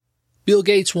Bill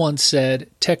Gates once said,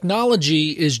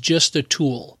 "Technology is just a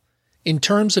tool. In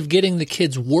terms of getting the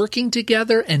kids working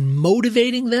together and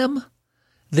motivating them,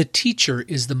 the teacher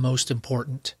is the most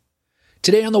important."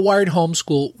 Today on the Wired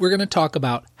Homeschool, we're going to talk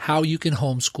about how you can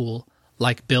homeschool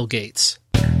like Bill Gates.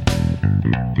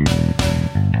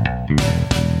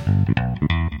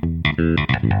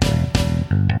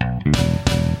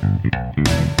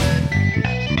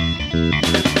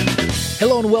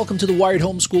 Hello and welcome to the Wired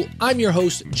Homeschool. I'm your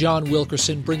host, John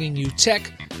Wilkerson, bringing you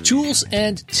tech, tools,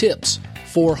 and tips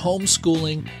for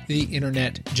homeschooling the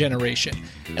internet generation.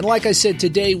 And like I said,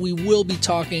 today we will be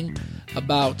talking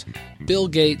about Bill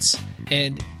Gates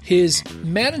and his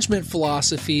management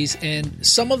philosophies and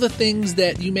some of the things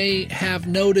that you may have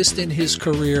noticed in his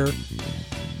career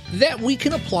that we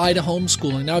can apply to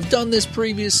homeschooling. Now, I've done this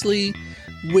previously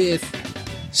with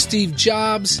Steve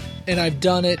Jobs, and I've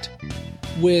done it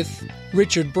with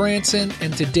Richard Branson,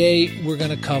 and today we're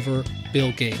going to cover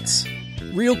Bill Gates.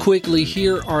 Real quickly,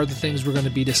 here are the things we're going to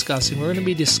be discussing. We're going to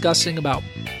be discussing about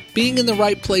being in the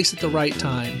right place at the right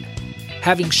time,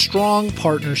 having strong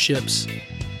partnerships,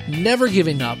 never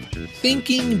giving up,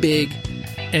 thinking big,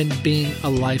 and being a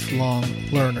lifelong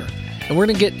learner. And we're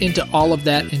going to get into all of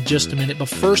that in just a minute, but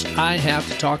first I have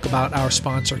to talk about our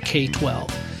sponsor, K-12.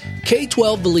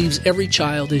 K-12 believes every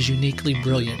child is uniquely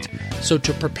brilliant. So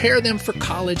to prepare them for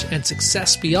college and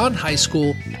success beyond high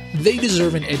school, they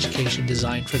deserve an education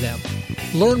designed for them.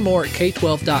 Learn more at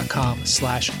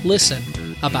k12.com/listen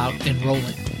about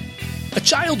enrolling. A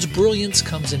child's brilliance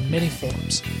comes in many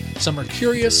forms. Some are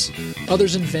curious,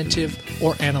 others inventive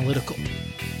or analytical.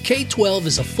 K-12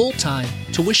 is a full-time,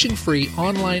 tuition-free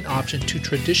online option to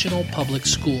traditional public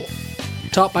school.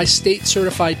 Taught by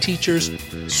state-certified teachers,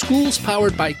 schools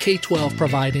powered by K-12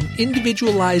 provide an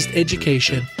individualized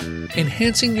education,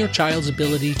 enhancing your child's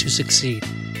ability to succeed.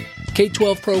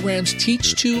 K-12 programs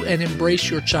teach to and embrace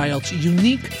your child's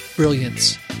unique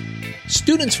brilliance.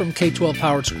 Students from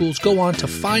K-12-powered schools go on to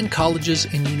find colleges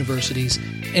and universities,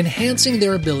 enhancing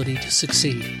their ability to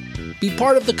succeed. Be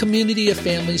part of the community of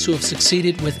families who have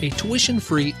succeeded with a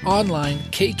tuition-free online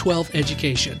K-12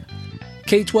 education.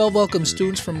 K-12 welcomes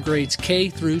students from grades K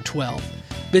through 12.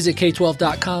 Visit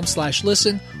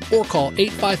k12.com/listen or call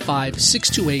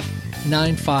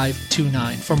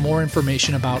 855-628-9529 for more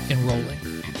information about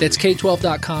enrolling. That's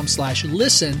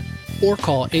k12.com/listen or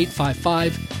call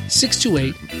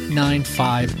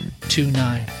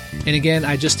 855-628-9529. And again,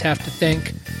 I just have to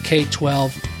thank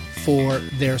K-12 for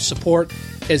their support,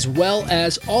 as well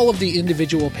as all of the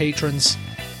individual patrons,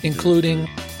 including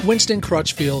Winston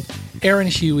Crutchfield, Aaron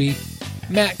Huey,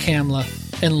 Matt Kamla,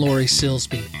 and Lori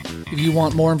Silsby. If you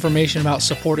want more information about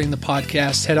supporting the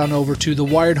podcast, head on over to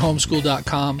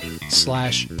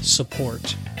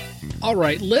thewiredhomeschool.com/support. All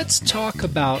right, let's talk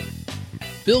about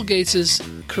Bill Gates'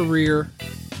 career,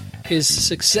 his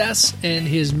success, and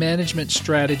his management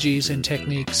strategies and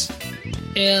techniques,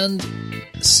 and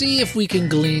see if we can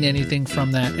glean anything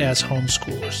from that as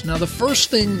homeschoolers. Now, the first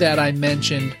thing that I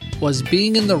mentioned was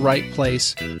being in the right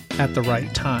place at the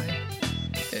right time.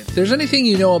 If there's anything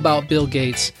you know about Bill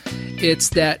Gates, it's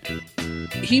that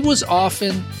he was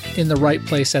often in the right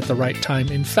place at the right time.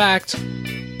 In fact,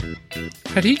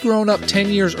 had he grown up 10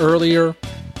 years earlier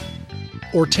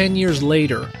or 10 years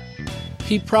later,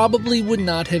 he probably would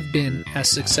not have been as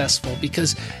successful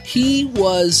because he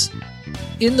was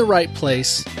in the right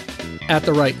place at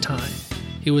the right time.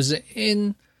 He was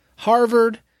in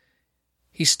Harvard.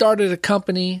 He started a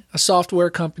company, a software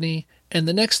company, and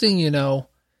the next thing you know,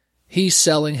 he's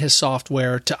selling his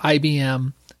software to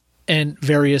IBM and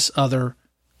various other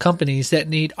companies that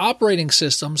need operating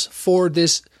systems for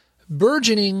this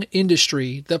burgeoning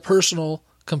industry, the personal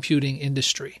computing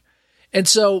industry. And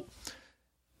so,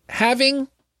 having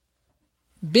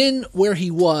been where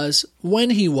he was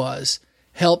when he was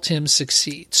helped him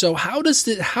succeed. So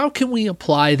how can we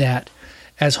apply that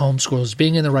as homeschoolers,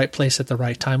 being in the right place at the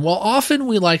right time? Well, often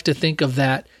we like to think of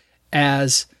that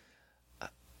as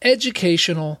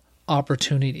educational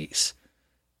opportunities.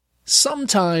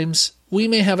 Sometimes we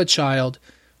may have a child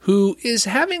who is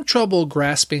having trouble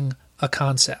grasping a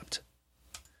concept.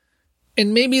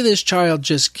 And maybe this child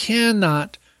just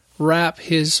cannot wrap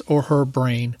his or her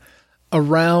brain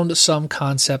around some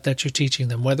concept that you're teaching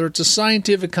them, whether it's a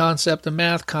scientific concept, a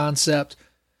math concept.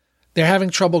 They're having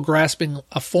trouble grasping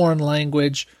a foreign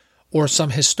language or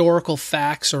some historical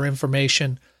facts or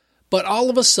information. But all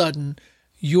of a sudden,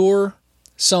 you're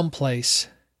someplace,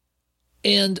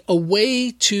 and a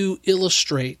way to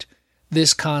illustrate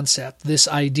this concept, this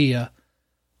idea,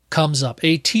 comes up,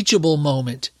 a teachable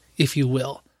moment, if you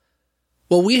will.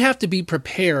 Well, we have to be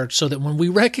prepared so that when we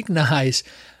recognize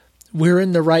we're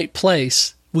in the right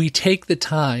place we take the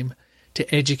time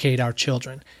to educate our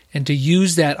children and to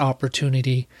use that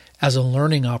opportunity as a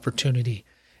learning opportunity,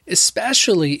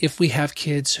 especially if we have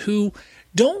kids who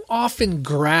don't often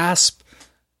grasp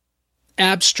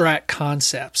abstract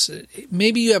concepts.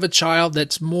 Maybe you have a child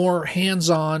that's more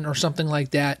hands-on or something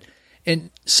like that, and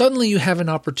suddenly you have an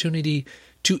opportunity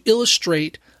to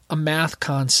illustrate a math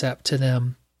concept to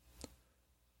them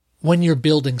when you're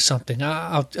building something.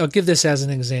 I'll give this as an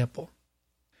example.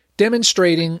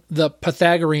 Demonstrating the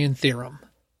Pythagorean theorem.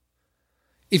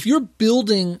 If you're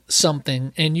building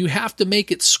something and you have to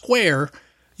make it square,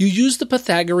 you use the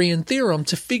Pythagorean theorem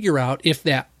to figure out if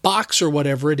that box or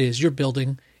whatever it is you're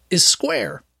building is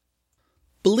square.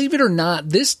 Believe it or not,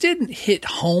 this didn't hit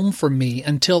home for me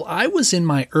until I was in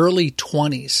my early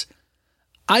 20s.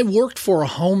 I worked for a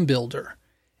home builder,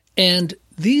 and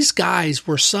these guys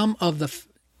were some of the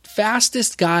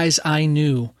fastest guys I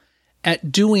knew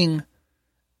at doing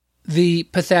the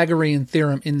Pythagorean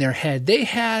theorem in their head. They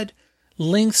had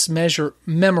lengths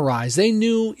memorized. They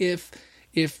knew if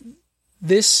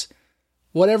this,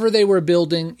 whatever they were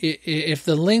building, if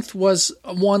the length was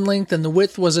one length and the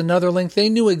width was another length, they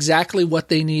knew exactly what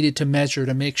they needed to measure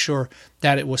to make sure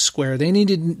that it was square. They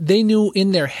knew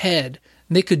in their head,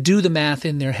 they could do the math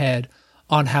in their head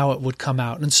on how it would come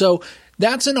out. And so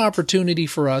that's an opportunity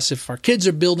for us. If our kids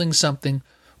are building something,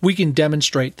 we can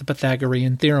demonstrate the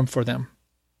Pythagorean theorem for them.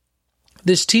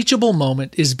 This teachable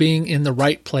moment is being in the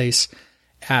right place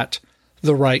at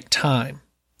the right time.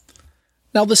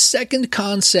 Now, the second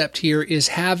concept here is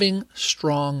having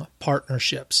strong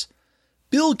partnerships.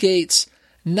 Bill Gates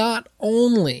not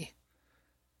only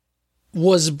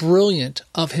was brilliant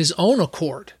of his own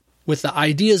accord with the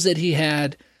ideas that he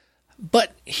had,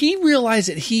 but he realized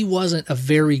that he wasn't a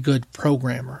very good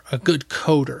programmer, a good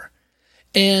coder.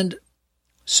 And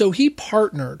so he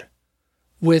partnered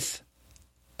with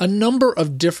a number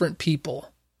of different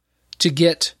people to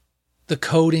get the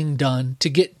coding done, to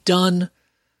get done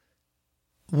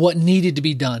what needed to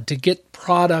be done, to get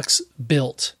products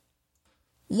built.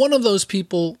 One of those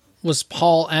people was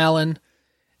Paul Allen,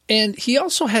 and he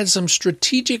also had some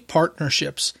strategic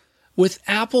partnerships with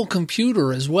Apple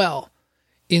Computer as well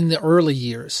in the early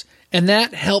years. And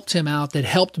that helped him out, that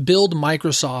helped build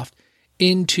Microsoft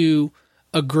into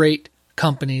a great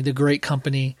company, the great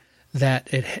company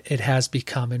that it has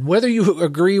become. And whether you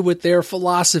agree with their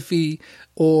philosophy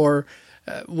or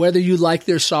whether you like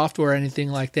their software or anything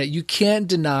like that, you can't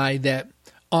deny that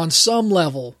on some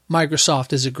level,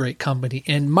 Microsoft is a great company.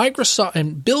 And Microsoft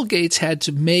and Bill Gates had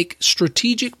to make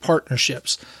strategic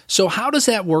partnerships. So how does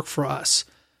that work for us?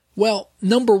 Well,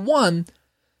 number one,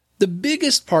 the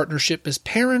biggest partnership as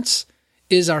parents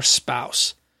is our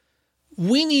spouse.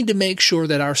 We need to make sure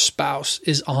that our spouse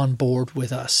is on board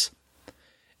with us.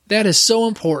 That is so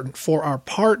important for our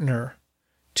partner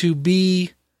to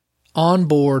be on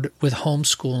board with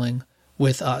homeschooling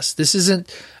with us. This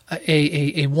isn't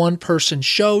a one-person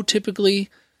show typically.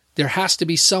 There has to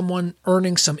be someone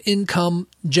earning some income.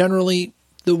 Generally,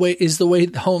 the way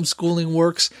homeschooling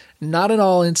works. Not in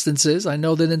all instances. I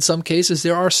know that in some cases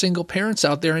there are single parents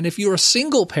out there, and if you're a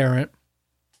single parent,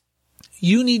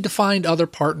 you need to find other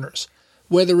partners,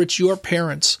 whether it's your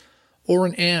parents or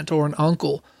an aunt or an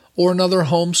uncle or another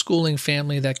homeschooling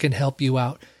family that can help you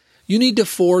out. You need to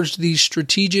forge these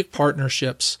strategic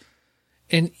partnerships.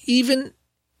 And even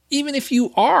if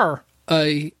you are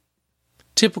a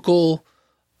typical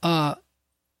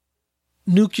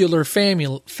nuclear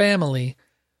family,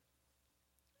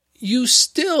 you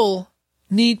still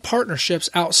need partnerships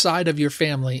outside of your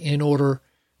family in order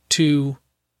to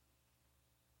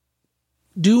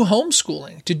do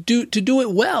homeschooling, to do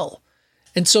it well.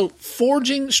 And so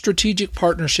forging strategic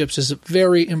partnerships is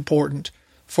very important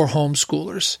for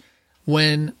homeschoolers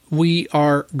when we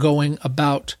are going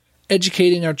about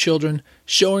educating our children,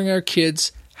 showing our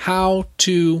kids how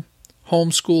to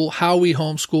homeschool, how we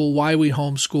homeschool, why we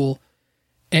homeschool,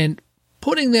 and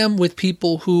putting them with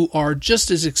people who are just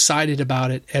as excited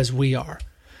about it as we are.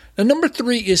 Now, number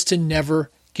 3 is to never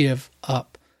give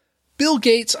up. Bill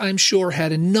Gates, I'm sure,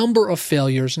 had a number of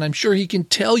failures, and I'm sure he can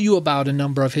tell you about a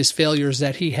number of his failures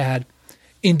that he had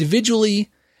individually,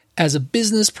 as a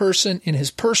business person, in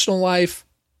his personal life.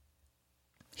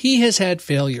 He has had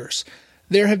failures.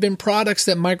 There have been products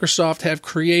that Microsoft have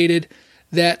created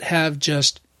that have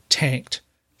just tanked.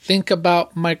 Think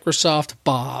about Microsoft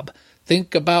Bob.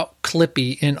 Think about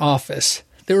Clippy in Office.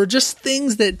 There were just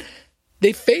things that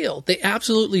they failed. They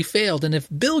absolutely failed. And if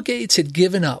Bill Gates had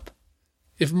given up,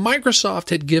 if Microsoft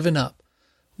had given up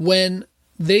when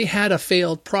they had a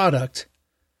failed product,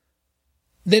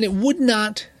 then it would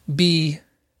not be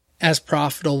as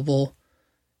profitable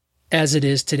as it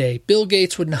is today. Bill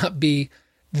Gates would not be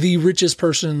the richest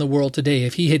person in the world today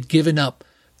if he had given up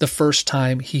the first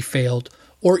time he failed,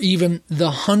 or even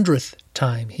the 100th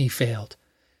time he failed.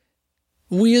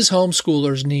 We as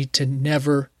homeschoolers need to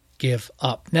never give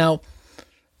up. Now,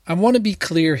 I want to be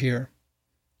clear here.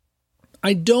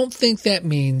 I don't think that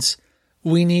means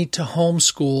we need to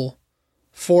homeschool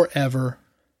forever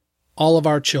all of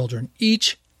our children.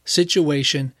 Each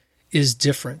situation is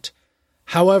different.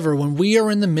 However, when we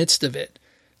are in the midst of it,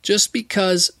 just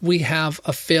because we have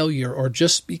a failure or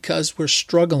just because we're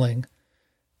struggling,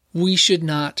 we should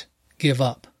not give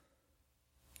up.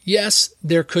 Yes,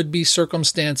 there could be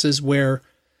circumstances where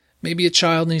maybe a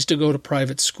child needs to go to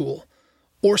private school,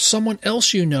 or someone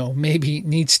else you know maybe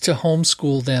needs to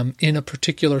homeschool them in a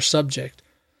particular subject.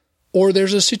 Or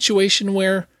there's a situation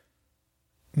where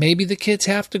maybe the kids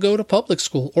have to go to public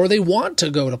school, or they want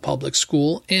to go to public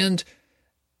school, and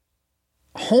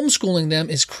homeschooling them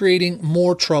is creating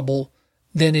more trouble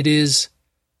than it is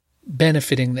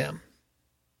benefiting them.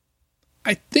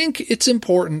 I think it's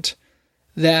important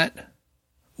that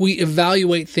we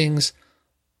evaluate things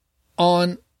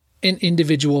on an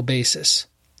individual basis.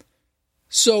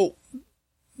 So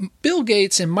Bill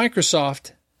Gates and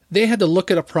Microsoft, they had to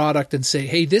look at a product and say,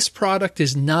 hey, this product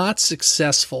is not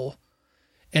successful,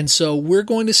 and so we're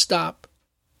going to stop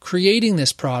creating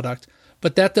this product,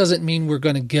 but that doesn't mean we're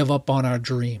going to give up on our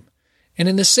dream. And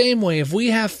in the same way, if we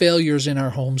have failures in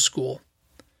our homeschool,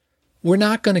 we're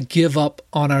not going to give up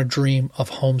on our dream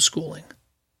of homeschooling.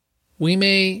 We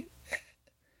may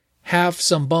have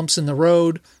some bumps in the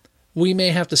road. We may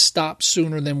have to stop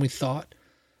sooner than we thought.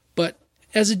 But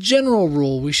as a general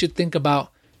rule, we should think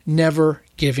about never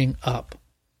giving up.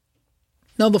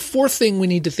 Now, the fourth thing we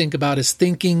need to think about is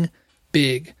thinking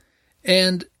big.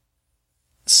 And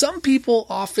some people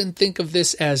often think of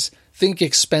this as think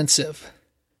expensive.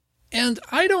 And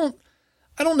I don't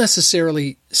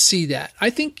necessarily see that. I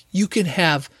think you can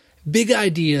have big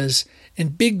ideas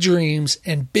and big dreams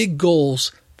and big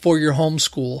goals for your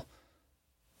homeschool,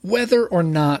 whether or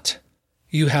not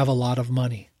you have a lot of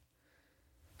money.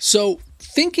 So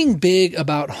thinking big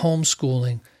about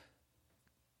homeschooling,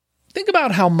 think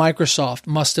about how Microsoft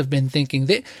must have been thinking.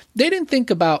 They didn't think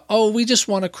about, oh, we just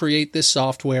want to create this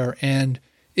software, and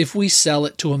if we sell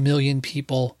it to 1 million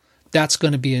people, that's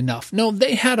going to be enough. No,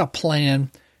 they had a plan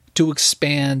to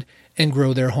expand and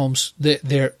grow their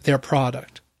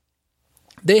product.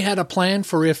 They had a plan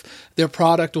for if their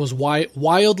product was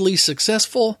wildly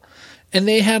successful, and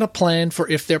they had a plan for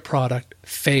if their product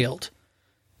failed.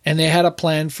 And they had a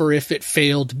plan for if it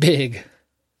failed big.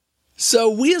 So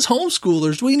we as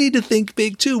homeschoolers, we need to think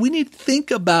big too. We need to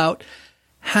think about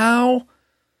how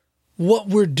what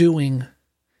we're doing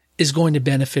is going to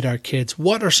benefit our kids.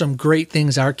 What are some great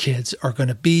things our kids are going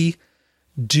to be,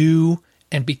 do,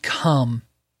 and become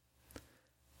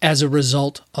as a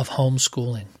result of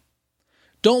homeschooling?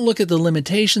 Don't look at the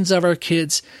limitations of our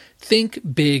kids.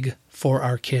 Think big for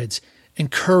our kids.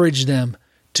 Encourage them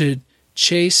to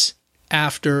chase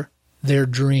after their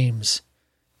dreams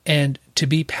and to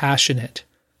be passionate.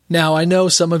 Now, I know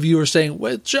some of you are saying,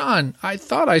 well, John, I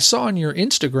thought I saw on your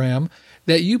Instagram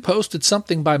that you posted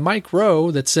something by Mike Rowe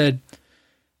that said,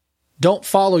 don't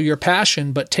follow your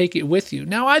passion, but take it with you.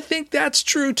 Now, I think that's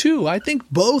true too. I think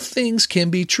both things can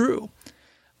be true.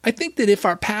 I think that if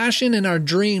our passion and our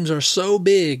dreams are so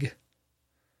big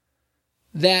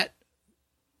that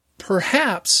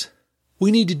perhaps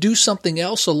we need to do something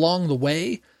else along the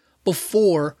way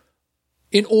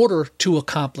in order to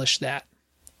accomplish that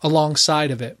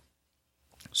alongside of it.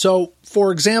 So,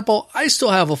 for example, I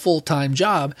still have a full-time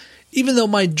job, even though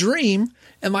my dream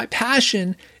and my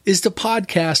passion is to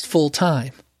podcast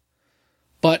full-time.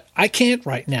 But I can't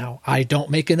right now. I don't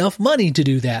make enough money to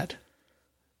do that.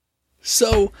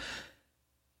 So,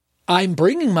 I'm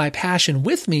bringing my passion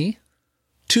with me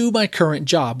to my current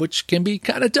job, which can be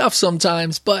kind of tough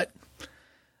sometimes, but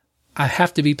I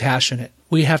have to be passionate.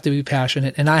 We have to be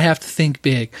passionate, and I have to think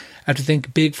big. I have to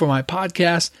think big for my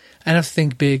podcast, and I have to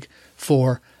think big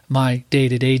for my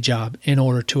day-to-day job in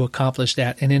order to accomplish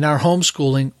that. And in our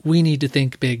homeschooling, we need to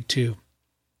think big too.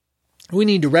 We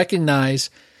need to recognize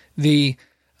the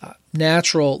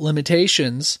natural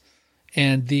limitations,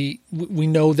 and we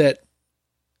know that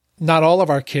not all of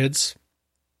our kids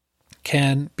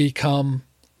can become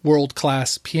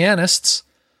world-class pianists,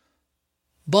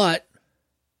 but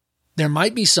there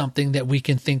might be something that we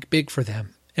can think big for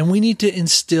them. And we need to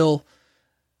instill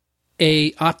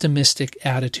a optimistic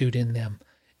attitude in them.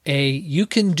 You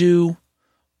can do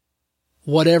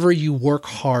whatever you work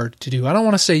hard to do. I don't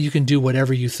want to say you can do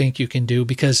whatever you think you can do,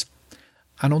 because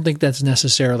I don't think that's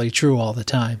necessarily true all the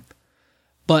time.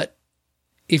 But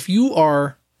if you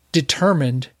are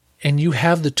determined and you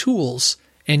have the tools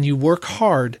and you work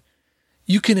hard,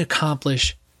 you can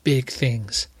accomplish big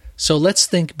things. So let's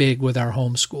think big with our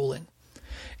homeschooling.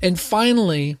 And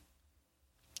finally,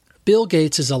 Bill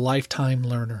Gates is a lifetime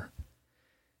learner.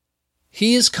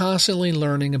 He is constantly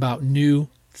learning about new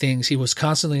things. He was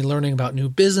constantly learning about new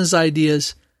business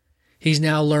ideas. He's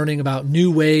now learning about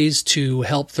new ways to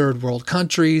help third world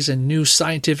countries and new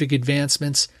scientific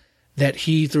advancements that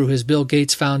he, through his Bill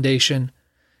Gates Foundation,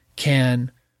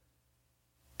 can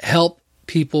help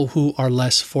people who are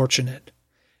less fortunate.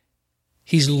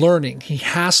 He's learning. He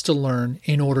has to learn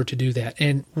in order to do that.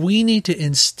 And we need to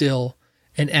instill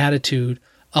an attitude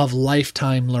of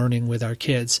lifetime learning with our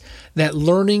kids. That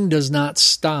learning does not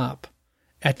stop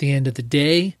at the end of the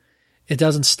day. It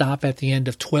doesn't stop at the end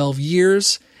of 12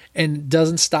 years, and it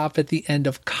doesn't stop at the end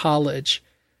of college.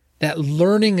 That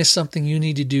learning is something you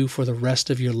need to do for the rest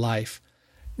of your life.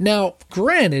 Now,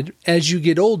 granted, as you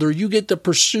get older, you get to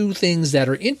pursue things that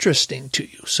are interesting to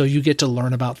you. So you get to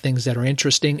learn about things that are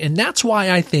interesting. And that's why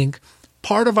I think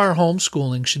part of our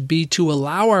homeschooling should be to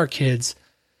allow our kids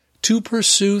to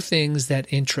pursue things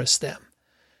that interest them.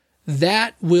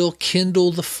 That will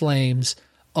kindle the flames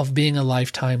of being a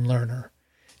lifetime learner.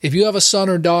 If you have a son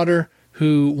or daughter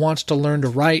who wants to learn to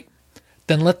write,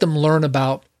 then let them learn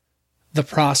about the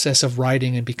process of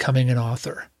writing and becoming an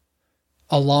author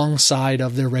alongside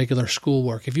of their regular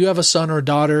schoolwork. If you have a son or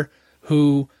daughter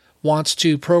who wants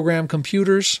to program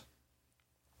computers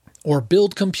or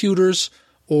build computers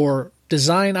or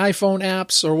design iPhone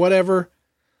apps or whatever,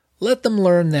 let them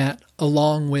learn that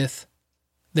along with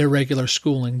their regular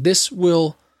schooling. This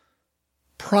will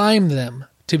prime them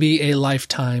to be a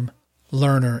lifetime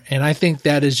learner. And I think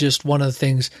that is just one of the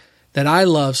things that I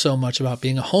love so much about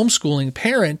being a homeschooling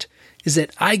parent, is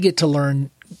that I get to learn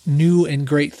new and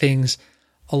great things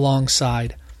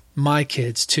alongside my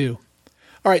kids too.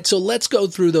 All right, so let's go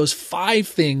through those 5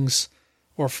 things,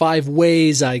 or 5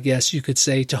 ways, I guess you could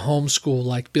say, to homeschool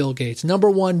like Bill Gates. Number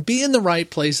 1, be in the right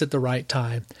place at the right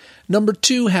time. Number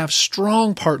 2, have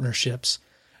strong partnerships.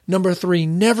 Number 3,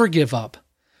 never give up.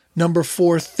 Number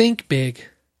 4, think big.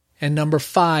 And number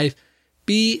 5,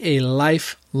 be a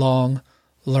lifelong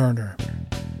learner.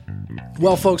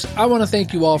 Well, folks, I want to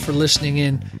thank you all for listening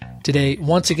in today.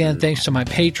 Once again, thanks to my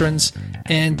patrons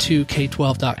and to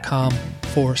K12.com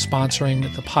for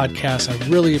sponsoring the podcast. I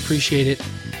really appreciate it.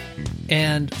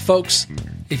 And folks,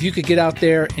 if you could get out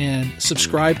there and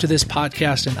subscribe to this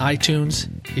podcast in iTunes,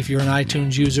 if you're an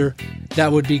iTunes user,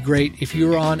 that would be great. If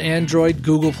you're on Android,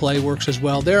 Google Play works as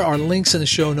well. There are links in the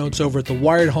show notes over at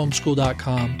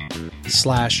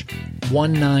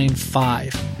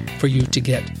thewiredhomeschool.com/195 for you to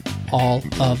get all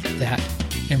of that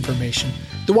information.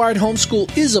 The Wired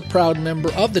Homeschool is a proud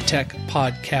member of the Tech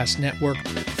Podcast Network.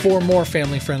 For more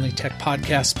family-friendly tech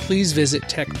podcasts, please visit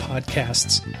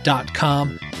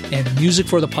techpodcasts.com. And music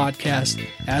for the podcast,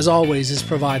 as always, is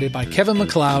provided by Kevin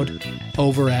MacLeod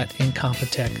over at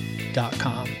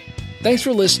incompetech.com. Thanks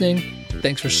for listening.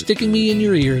 Thanks for sticking me in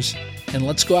your ears. And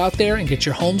let's go out there and get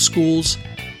your homeschools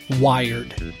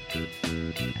wired.